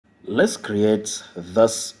Let's create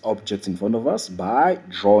this object in front of us by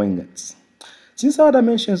drawing it. Since our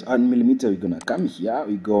dimensions are in millimeter, we're going to come here,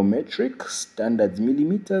 we go metric, standard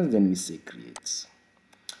millimeters, then we say create.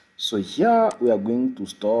 So here we are going to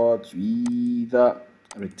start with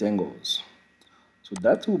rectangles. So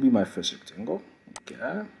that will be my first rectangle,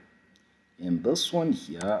 okay, and this one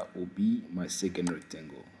here will be my second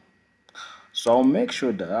rectangle. So I'll make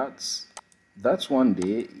sure that that one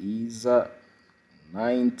there is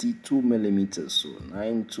 92 millimeters, so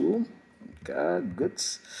 92, okay, good.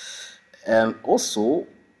 And also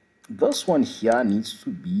this one here needs to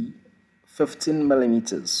be 15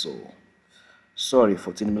 millimeters, so sorry,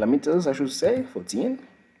 14 millimeters I should say, 14,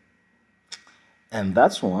 and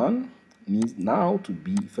that one needs now to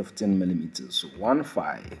be 15 millimeters, so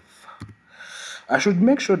 15. I should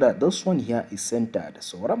make sure that this one here is centered.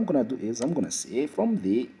 So what I'm gonna do is I'm gonna say from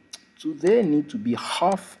there to there need to be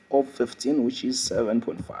half of 15, which is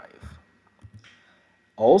 7.5.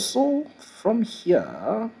 Also from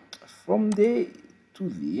here, from there to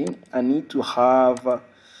there, I need to have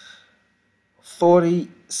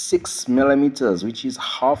 46 millimeters, which is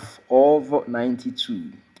half of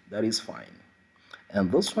 92. That is fine.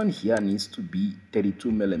 And this one here needs to be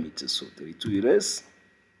 32 millimeters, so 32 it is.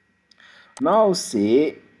 Now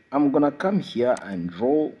say I'm gonna come here and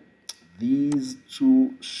draw these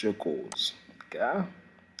two circles, okay,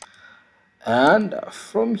 and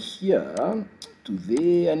from here to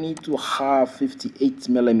there I need to have 58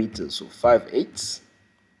 millimeters, so 58.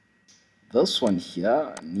 This one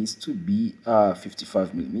here needs to be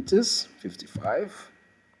 55 millimeters, 55,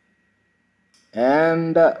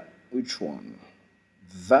 and which one?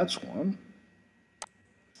 That one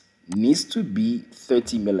needs to be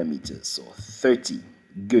 30 millimeters, so 30.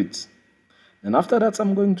 Good. And after that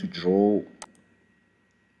I'm going to draw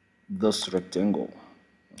this rectangle,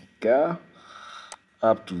 okay,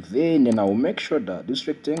 up to there, and then I'll make sure that this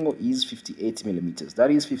rectangle is 58 millimeters.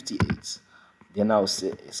 That is 58. Then I'll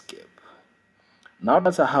say escape. Now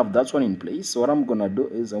that I have that one in place, so what I'm gonna do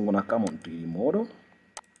is I'm gonna come on 3D model,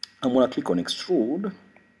 I'm gonna click on extrude.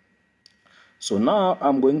 So now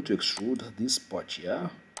I'm going to extrude this part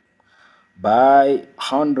here by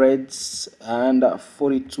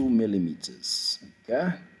 142 millimeters,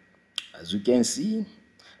 okay, as you can see.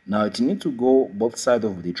 Now it needs to go both sides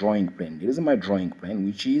of the drawing plane. This is my drawing plane,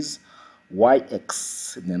 which is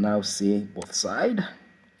YX. Then I'll say both sides.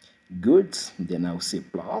 Good. Then I'll say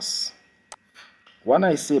plus. When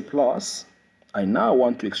I say plus, I now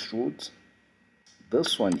want to extrude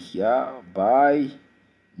this one here by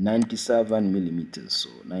 97 millimeters, so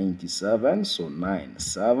 97, so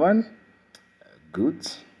 97. Good.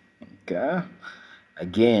 Okay,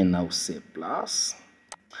 again I'll say plus.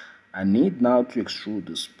 I need now to extrude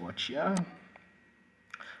this part here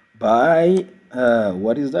by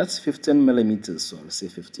what is that, 15 millimeters, so I'll say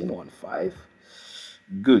 15.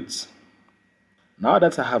 Good. Now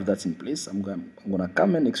that I have that in place, I'm gonna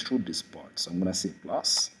come and extrude this part. So I'm gonna say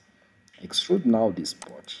plus, extrude now this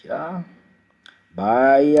part here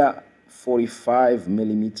by 45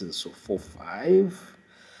 millimeters, so 45.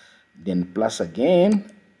 Then plus again,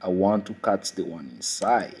 I want to cut the one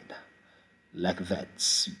inside like that.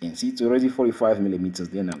 You can see it's already 45 millimeters.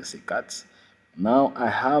 Then I will say cut. Now I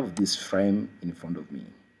have this frame in front of me.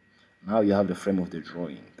 Now you have the frame of the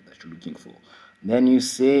drawing that you're looking for. Then you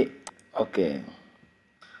say okay.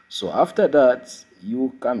 So after that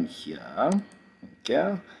you come here,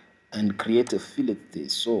 okay, and create a fillet there.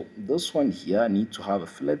 So this one here need to have a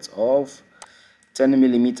fillet of 10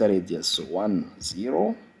 millimeter radius, so 10.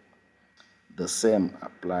 The same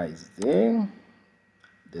applies there,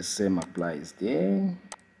 the same applies there,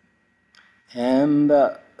 and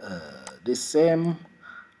the same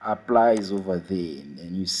applies over there.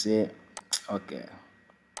 And you say okay.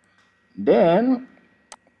 Then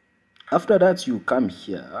after that you come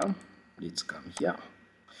here, let's come here,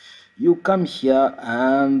 you come here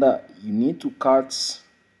and you need to cut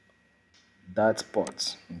that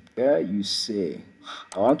part, okay. You say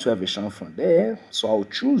I want to have a chamfer there, so I'll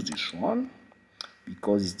choose this one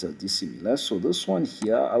because it's dissimilar. So this one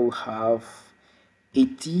here I will have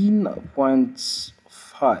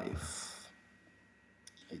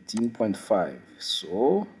 18.5,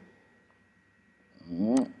 so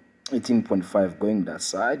 18.5 going that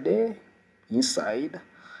side there, inside,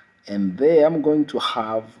 and there I'm going to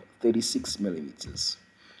have 36 millimeters,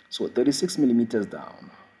 so 36 millimeters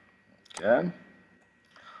down, okay.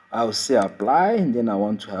 I'll say apply, and then I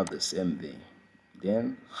want to have the same thing.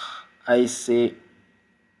 Then I say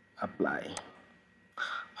apply.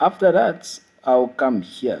 After that I'll come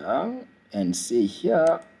here and say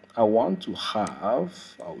here I want to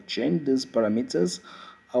have, I'll change these parameters,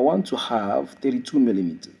 I want to have 32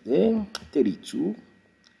 millimeters. Then 32.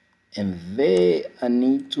 And there I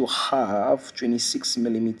need to have 26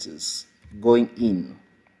 millimeters going in.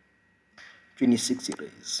 26 it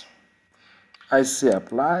is. I say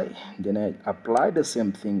apply, then I apply the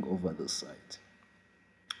same thing over the side.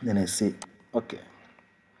 Then I say okay.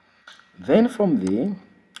 Then from there,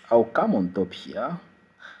 I'll come on top here,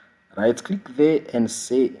 right click there and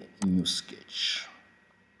say new sketch.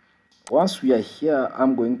 Once we are here,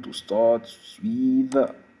 I'm going to start with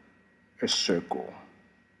a circle.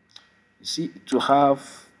 You see, to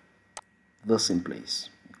have this in place,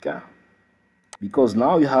 okay? Because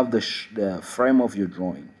now you have the frame of your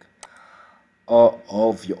drawing or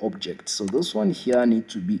of your object. So this one here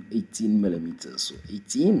needs to be 18 millimeters. So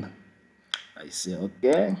 18, I say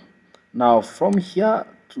okay. Now from here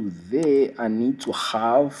to there, I need to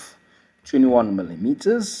have 21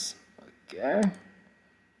 millimeters, okay?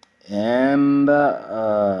 And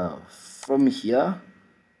from here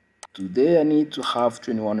to there, I need to have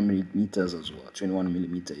 21 millimeters as well. 21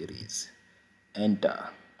 millimeter it is. Enter.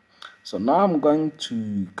 So now I'm going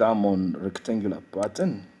to come on rectangular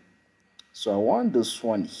pattern. So I want this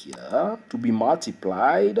one here to be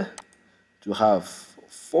multiplied, to have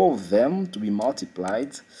 4 of them to be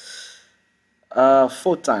multiplied 4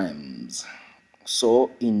 times.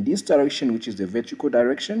 So in this direction, which is the vertical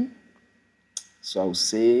direction, so I'll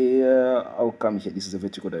say I'll come here. This is the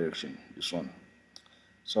vertical direction, this one.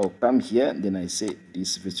 So I'll come here, then I say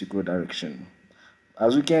this vertical direction.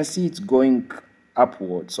 As you can see, it's going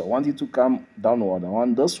upward. So I want it to come downward. I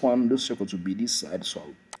want this circle to be this side. So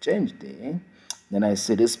I'll change there. Then I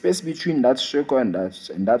say the space between that circle and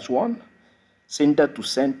that one, center to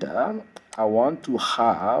center, I want to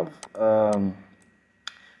have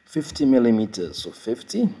 50 millimeters. So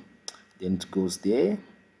 50, then it goes there.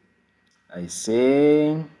 I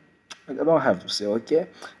say, I don't have to say okay.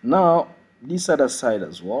 Now this other side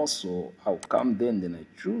as well. So I'll come there and then I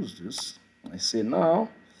choose this. I say now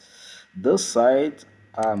this side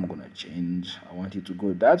I'm gonna change. I want it to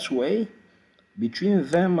go that way. Between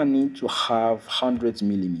them I need to have 100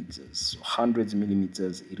 millimeters. So 100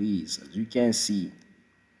 millimeters it is, as you can see.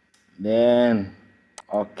 Then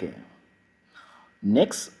okay,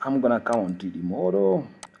 next I'm gonna come on 3D model.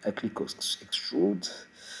 I click extrude.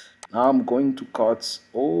 Now I'm going to cut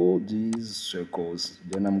all these circles.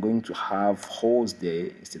 Then I'm going to have holes there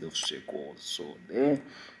instead of circles. So there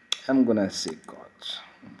I'm gonna say cut.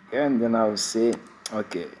 Okay, and then I'll say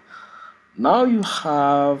okay. Now you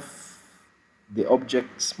have the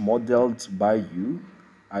objects modeled by you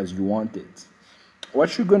as you want it.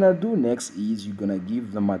 What you're gonna do next is you're gonna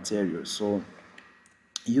give the material. So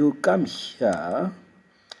you come here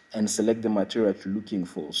and select the material that you're looking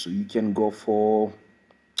for. So you can go for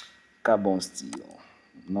carbon steel.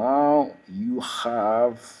 Now you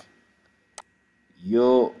have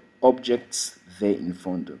your objects there in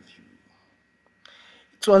front of you.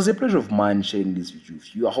 It was a pleasure of mine sharing this video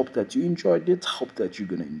with you. I hope that you enjoyed it. I hope that you're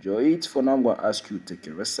going to enjoy it. For now, I'm going to ask you to take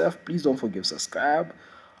care of yourself. Please don't forget to subscribe.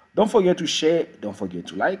 Don't forget to share. Don't forget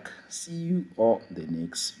to like. See you on the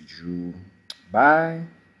next video. Bye.